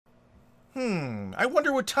I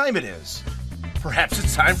wonder what time it is. Perhaps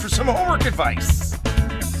it's time for some homework advice.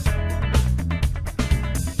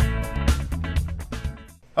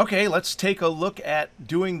 Okay, let's take a look at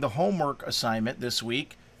doing the homework assignment this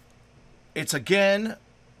week. It's again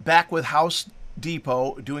back with House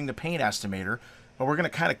Depot doing the paint estimator, but we're going to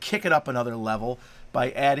kind of kick it up another level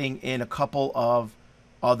by adding in a couple of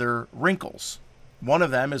other wrinkles. One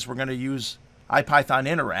of them is we're going to use IPython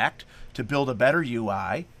Interact to build a better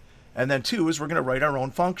UI, and then two is we're going to write our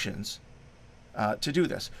own functions to do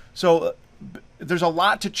this. So there's a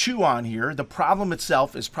lot to chew on here. The problem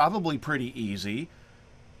itself is probably pretty easy,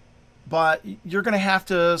 but you're going to have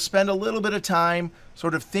to spend a little bit of time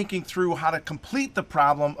sort of thinking through how to complete the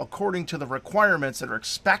problem according to the requirements that are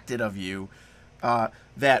expected of you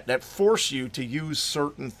that force you to use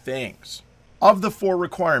certain things. Of the 4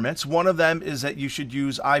 requirements, one of them is that you should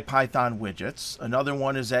use IPython widgets. Another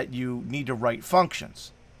one is that you need to write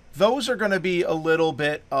functions. Those are going to be a little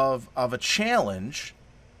bit of a challenge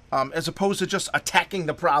as opposed to just attacking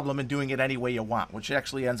the problem and doing it any way you want, which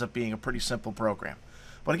actually ends up being a pretty simple program.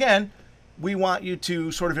 But again, we want you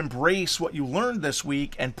to sort of embrace what you learned this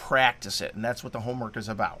week and practice it, and that's what the homework is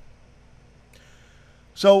about.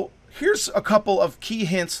 So here's a couple of key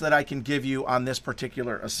hints that I can give you on this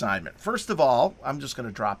particular assignment. First of all, I'm just going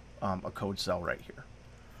to drop a code cell right here.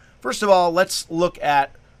 First of all, let's look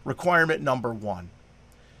at requirement number 1,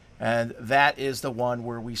 and that is the one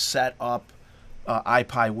where we set up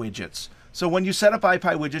IPyWidgets. So when you set up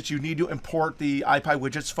IPyWidgets, you need to import the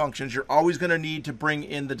IPyWidgets functions. You're always going to need to bring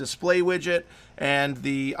in the display widget and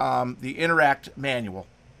the interact manual.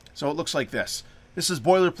 So it looks like this. This is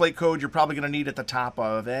boilerplate code you're probably going to need at the top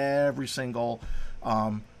of every single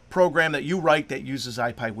program that you write that uses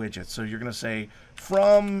IPyWidgets. So you're going to say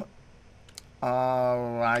from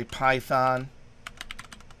IPython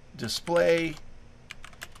display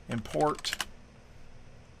import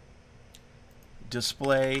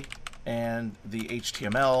display and the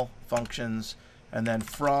HTML functions, and then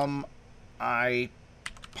from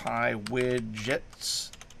IPyWidgets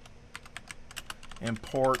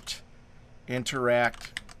import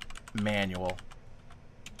interact manual.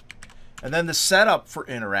 And then the setup for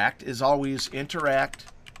interact is always interact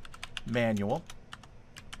manual.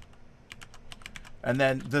 And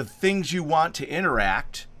then the things you want to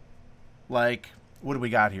interact, like, what do we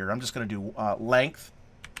got here? I'm just going to do length.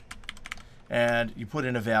 And you put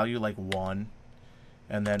in a value like 1.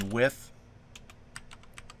 And then width,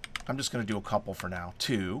 I'm just going to do a couple for now,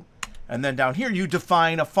 2. And then down here, you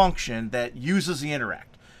define a function that uses the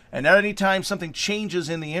interact. And anytime something changes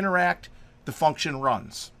in the interact, the function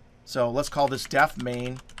runs. So let's call this def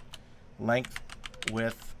main length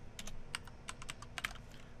width.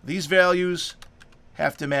 These values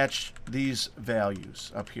have to match these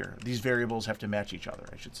values up here. These variables have to match each other,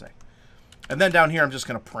 I should say. And then down here, I'm just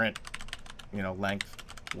going to print, you know, length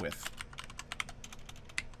width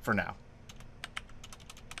for now.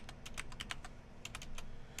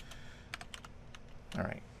 All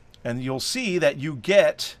right. And you'll see that you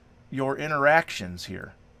get your interactions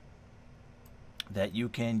here that you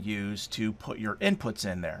can use to put your inputs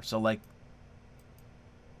in there. So like,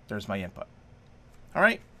 there's my input. All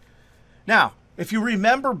right. Now, if you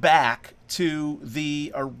remember back to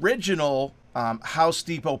the original House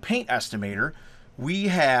Depot paint estimator, we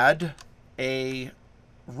had a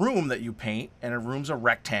room that you paint, and a room's a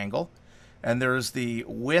rectangle, and there's the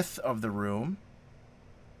width of the room,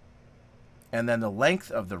 and then the length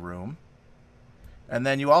of the room. And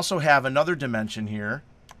then you also have another dimension here,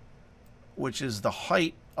 which is the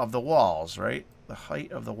height of the walls, right? The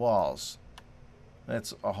height of the walls.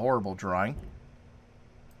 That's a horrible drawing.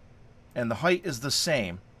 And the height is the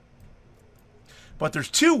same. But there's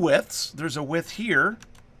 2 widths. There's a width here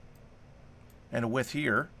and a width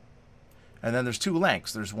here. And then there's 2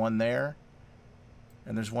 lengths. There's one there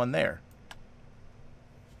and there's one there.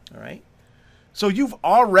 All right? So you've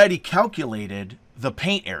already calculated the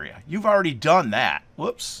paint area. You've already done that.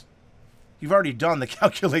 Whoops. You've already done the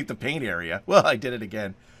calculate the paint area. Well, I did it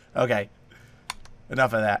again. Okay.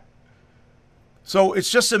 Enough of that. So it's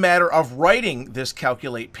just a matter of writing this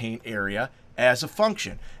calculate paint area as a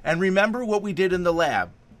function. And remember what we did in the lab.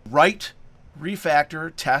 Write,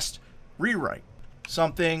 refactor, test, rewrite.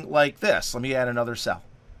 Something like this. Let me add another cell.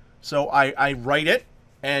 So I write it,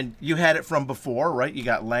 and you had it from before, right? You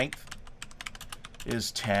got length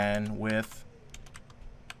is 10, width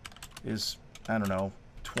is, I don't know,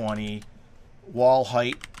 20. Wall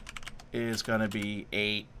height is going to be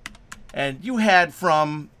 8. And you had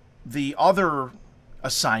from the other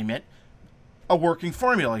assignment a working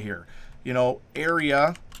formula here. You know,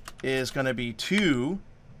 area is going to be 2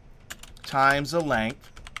 times the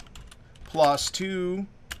length plus 2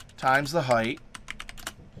 times the height.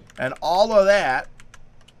 And all of that,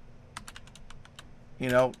 you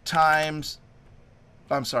know, times,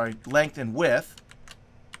 I'm sorry, length and width.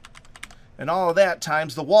 And all of that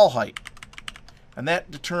times the wall height. And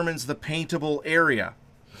that determines the paintable area.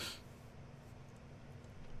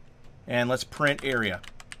 And let's print area.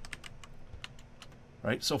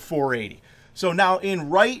 Right, so 480. So now in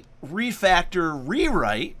write, refactor,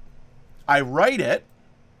 rewrite, I write it.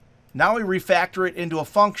 Now we refactor it into a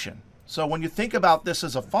function. So when you think about this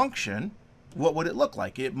as a function, what would it look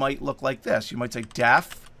like? It might look like this. You might say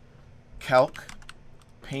def calc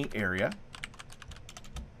paint area.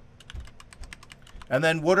 And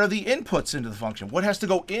then what are the inputs into the function? What has to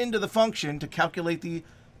go into the function to calculate the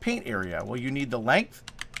paint area? Well, you need the length,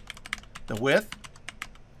 the width,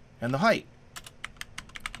 and the height.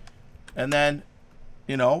 And then,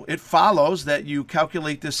 you know, it follows that you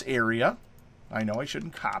calculate this area. I know I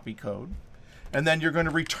shouldn't copy code. And then you're going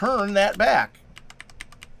to return that back.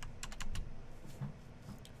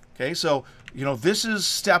 Okay, so, you know, this is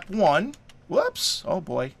step 1. Whoops, oh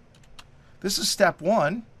boy. This is step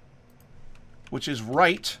 1, which is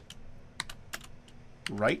write.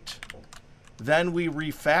 Then we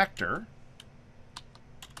refactor.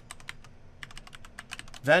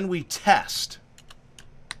 Then we test.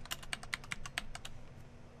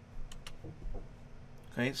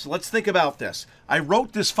 Okay, so let's think about this. I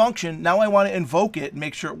wrote this function. Now I want to invoke it and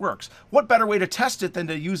make sure it works. What better way to test it than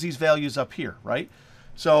to use these values up here, right?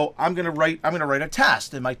 So I'm going to write a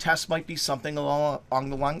test, and my test might be something along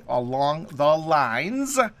the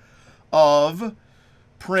lines of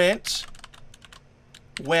print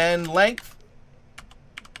when length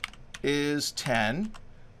is 10,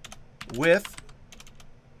 width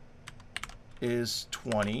is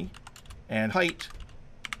 20, and height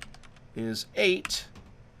is 8.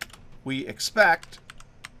 We expect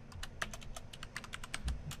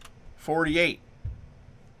 48.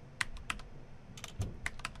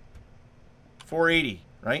 480,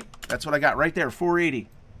 right? That's what I got right there, 480.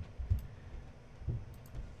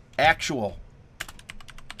 Actual.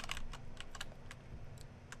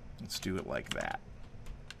 Let's do it like that.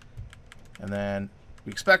 And then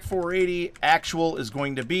we expect 480. Actual is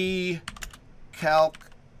going to be calc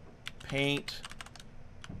paint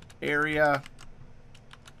area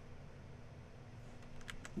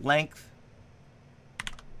length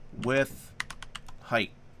width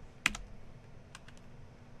height.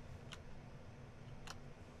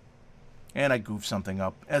 And I goofed something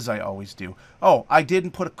up, as I always do. Oh, I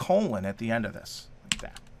didn't put a colon at the end of this. Like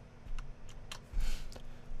that.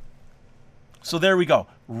 So there we go.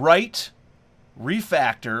 Write,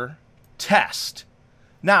 refactor, test.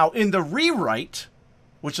 Now, in the rewrite,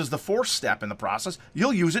 which is the 4th step in the process,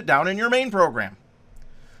 you'll use it down in your main program.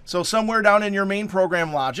 So somewhere down in your main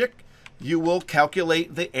program logic, you will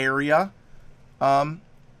calculate the area that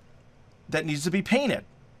needs to be painted.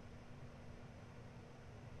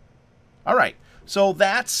 All right, so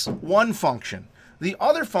that's one function. The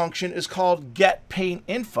other function is called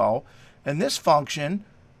getPaintInfo, and this function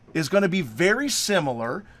is going to be very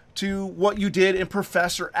similar to what you did in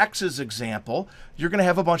Professor X's example. You're going to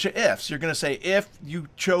have a bunch of ifs. You're going to say if you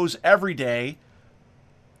chose every day,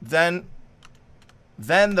 then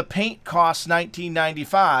the paint costs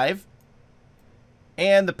 $19.95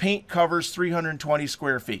 and the paint covers 320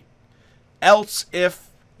 square feet. Else,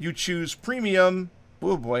 if you choose premium,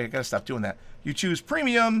 oh boy, I gotta stop doing that. You choose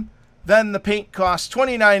premium, then the paint costs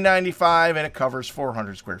 $29.95 and it covers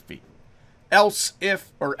 400 square feet. Else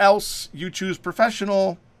you choose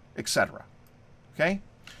professional, etc. Okay?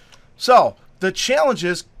 So the challenge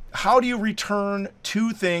is, how do you return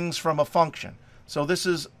 2 things from a function? So this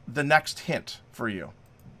is the next hint for you.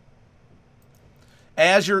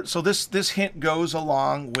 So this hint goes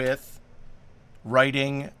along with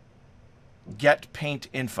writing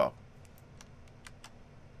getPaintInfo.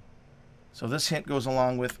 So this hint goes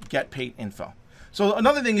along with getPaintInfo. So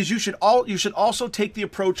another thing is you should also take the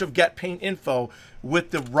approach of getPaintInfo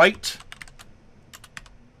with the write,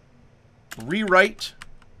 rewrite,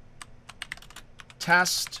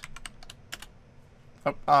 test.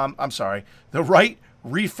 The write,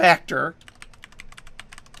 refactor,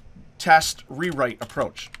 test, rewrite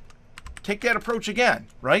approach. Take that approach again,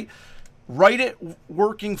 right? Write it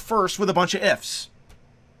working first with a bunch of ifs.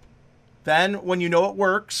 Then, when you know it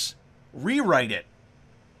works, rewrite it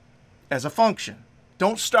as a function.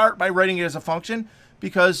 Don't start by writing it as a function,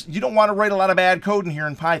 because you don't want to write a lot of bad code in here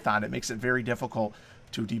in Python. It makes it very difficult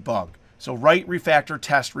to debug. So write, refactor,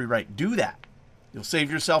 test, rewrite. Do that. You'll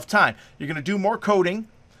save yourself time. You're going to do more coding,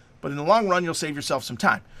 but in the long run, you'll save yourself some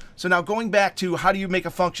time. So now going back to how do you make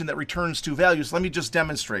a function that returns two values, let me just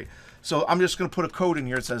demonstrate. So I'm just going to put a code in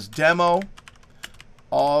here. It says demo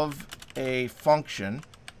of a function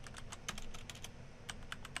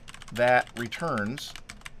that returns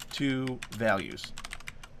two values.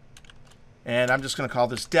 And I'm just going to call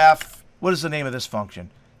this def. What is the name of this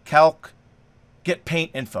function? Calc get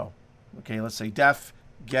paint info. Okay, let's say def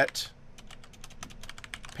get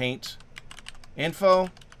paint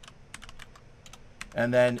info.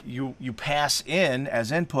 And then you pass in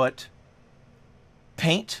as input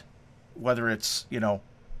paint, whether it's, you know,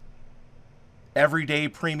 everyday,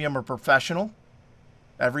 premium, or professional.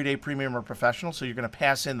 Everyday, premium, or professional. So you're going to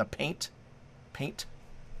pass in the paint.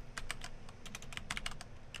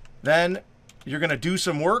 Then you're going to do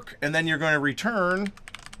some work, and then you're going to return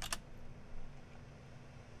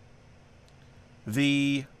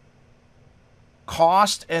the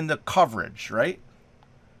cost and the coverage, right?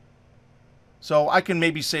 So I can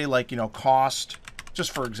maybe say, like, you know, cost,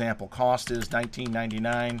 just for example, cost is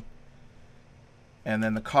 $19.99, and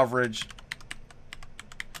then the coverage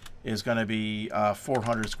is going to be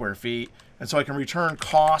 400 square feet. And so I can return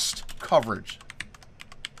cost, coverage,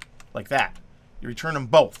 like that. You return them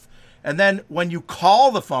both. And then when you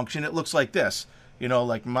call the function, it looks like this. You know,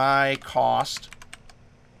 like my cost,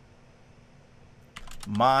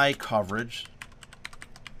 my coverage,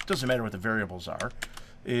 doesn't matter what the variables are,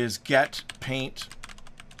 is get paint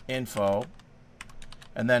info.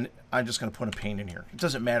 And then I'm just going to put a paint in here. It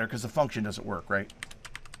doesn't matter because the function doesn't work, right?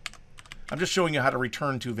 I'm just showing you how to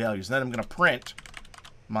return two values. And then I'm going to print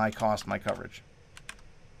my cost, my coverage.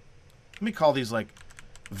 Let me call these like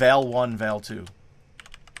val1, val2.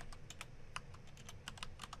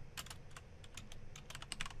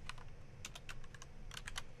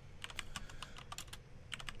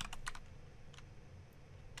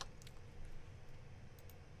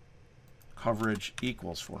 Coverage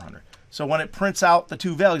equals 400. So when it prints out the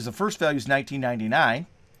two values, the first value is $19.99,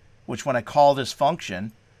 which when I call this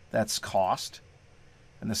function, that's cost.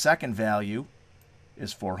 And the second value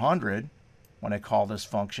is 400. When I call this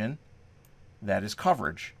function, that is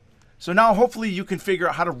coverage. So now hopefully you can figure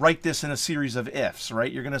out how to write this in a series of ifs,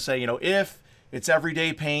 right? You're going to say, you know, if it's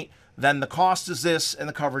everyday paint, then the cost is this and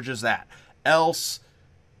the coverage is that. Else,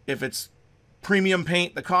 if it's premium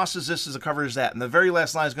paint, the cost is this, is the coverage is that. And the very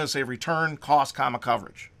last line is going to say return cost, comma,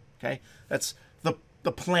 coverage. Okay? That's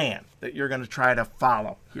the plan that you're going to try to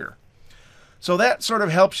follow here. So that sort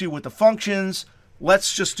of helps you with the functions.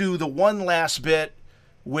 Let's just do the one last bit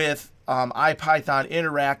with IPython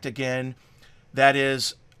Interact again. That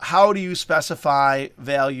is, how do you specify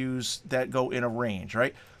values that go in a range,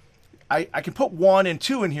 right? I can put 1 and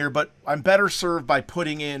 2 in here, but I'm better served by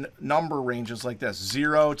putting in number ranges like this.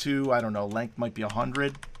 0 to, I don't know, length might be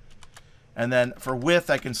 100. And then for width,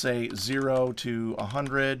 I can say 0 to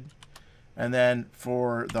 100. And then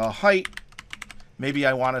for the height, maybe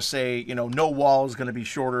I want to say, you know, no wall is going to be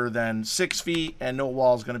shorter than 6 feet, and no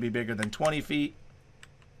wall is going to be bigger than 20 feet.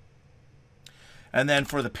 And then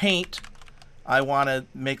for the paint, I want to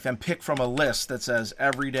make them pick from a list that says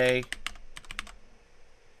everyday,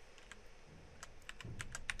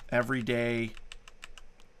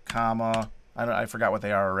 comma, I forgot what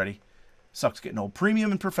they are already. Sucks getting old.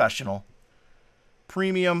 Premium and professional.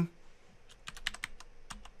 Premium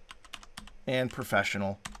and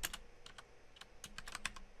professional.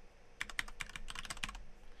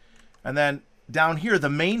 And then down here, the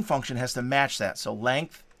main function has to match that. So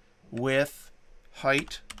length, width,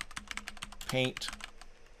 height, paint.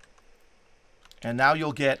 And now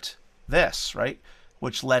you'll get this, right?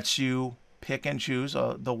 Which lets you pick and choose.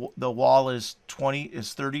 The wall is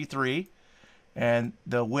 33, and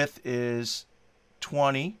the width is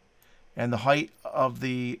 20, and the height of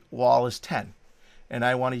the wall is 10. And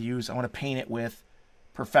I want to paint it with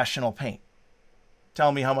professional paint.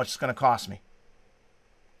 Tell me how much it's going to cost me.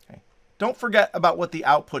 Okay. Don't forget about what the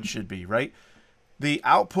output should be, right? The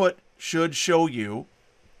output should show you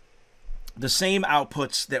the same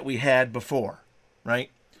outputs that we had before, right?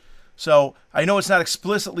 So I know it's not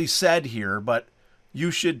explicitly said here, but you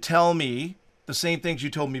should tell me the same things you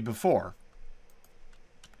told me before.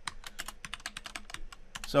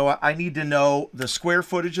 So I need to know the square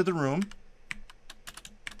footage of the room,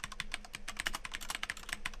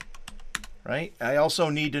 right? I also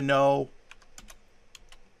need to know,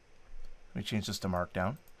 let me change this to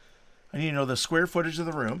Markdown. I need to know the square footage of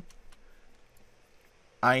the room.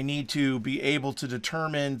 I need to be able to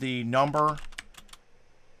determine the number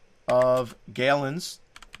of gallons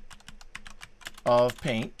of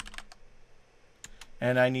paint,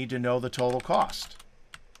 and I need to know the total cost.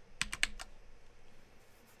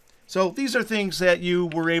 So these are things that you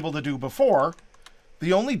were able to do before,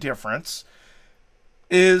 The only difference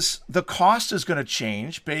is the cost is going to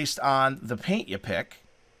change based on the paint you pick,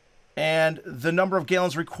 and the number of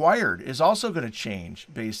gallons required is also going to change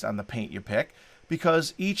based on the paint you pick,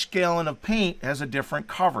 because each gallon of paint has a different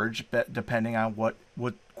coverage depending on what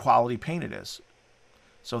quality paint it is.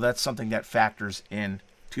 So that's something that factors in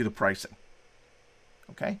to the pricing.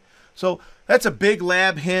 Okay, so that's a big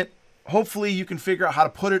lab hint. Hopefully you can figure out how to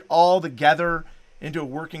put it all together into a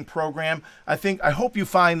working program. I hope you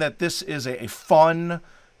find that this is a fun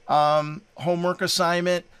homework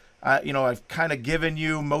assignment. I've kind of given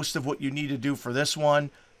you most of what you need to do for this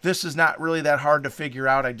one. This is not really that hard to figure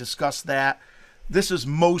out. I discussed that. This is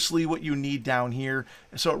mostly what you need down here.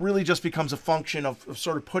 So it really just becomes a function of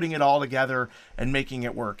sort of putting it all together and making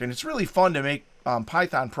it work. And it's really fun to make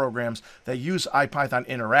Python programs that use IPython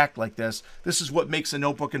Interact like this. This is what makes a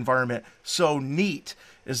notebook environment so neat,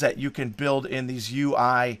 is that you can build in these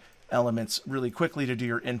UI elements really quickly to do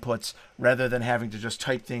your inputs rather than having to just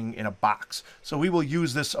type thing in a box. So we will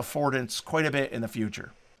use this affordance quite a bit in the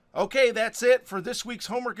future. Okay, that's it for this week's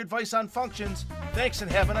homework advice on functions. Thanks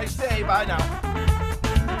and have a nice day. Bye now.